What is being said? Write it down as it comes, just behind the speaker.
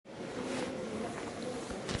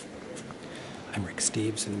I'm Rick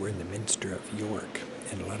Steves, and we're in the Minster of York.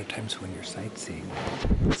 And a lot of times when you're sightseeing,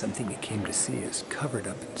 something you came to see is covered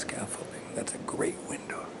up in scaffolding. That's a great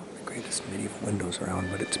window, the greatest medieval windows around,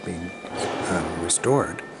 but it's being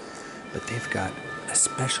restored. But they've got a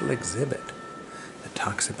special exhibit that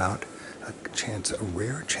talks about a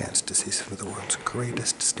rare chance to see some of the world's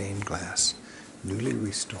greatest stained glass, newly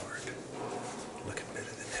restored, looking better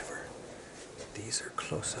than ever. These are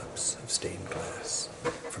close-ups of stained glass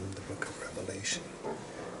from the book of Revelation.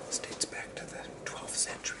 This dates back to the 12th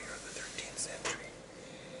century or the 13th century.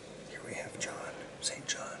 Here we have John, St.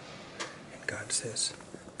 John, and God says,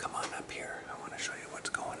 "Come on up here, I want to show you what's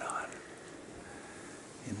going on."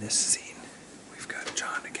 In this scene, we've got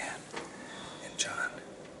John again, and John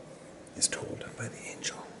is told by the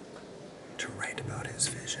angel to write about his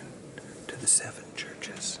vision to the 7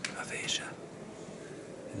 churches of Asia.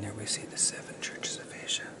 And there we see the 7 churches of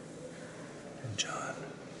Asia. And John,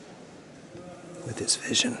 with his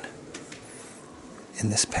vision, in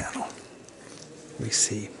this panel, we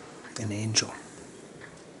see an angel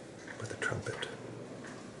with a trumpet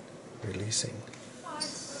releasing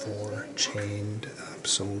 4 chained up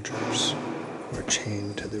soldiers who are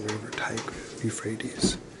chained to the river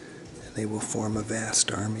Euphrates. And they will form a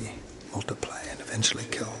vast army, multiply, and eventually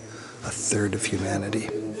kill 1/3 of humanity.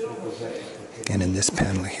 And in this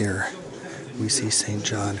panel here, we see St.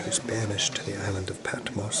 John, who's banished to the island of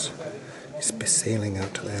Patmos. He's sailing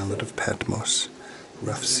out to the island of Patmos,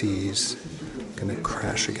 rough seas, going to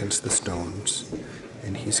crash against the stones,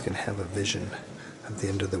 and he's going to have a vision of the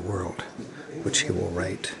end of the world, which he will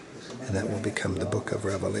write, and that will become the book of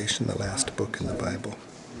Revelation, the last book in the Bible.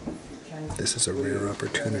 This is a rare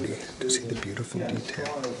opportunity to see the beautiful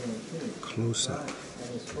detail, close up,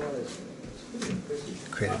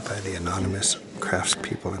 created by the anonymous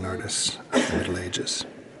craftspeople and artists of the Middle Ages.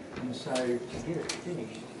 And so to get it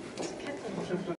finished,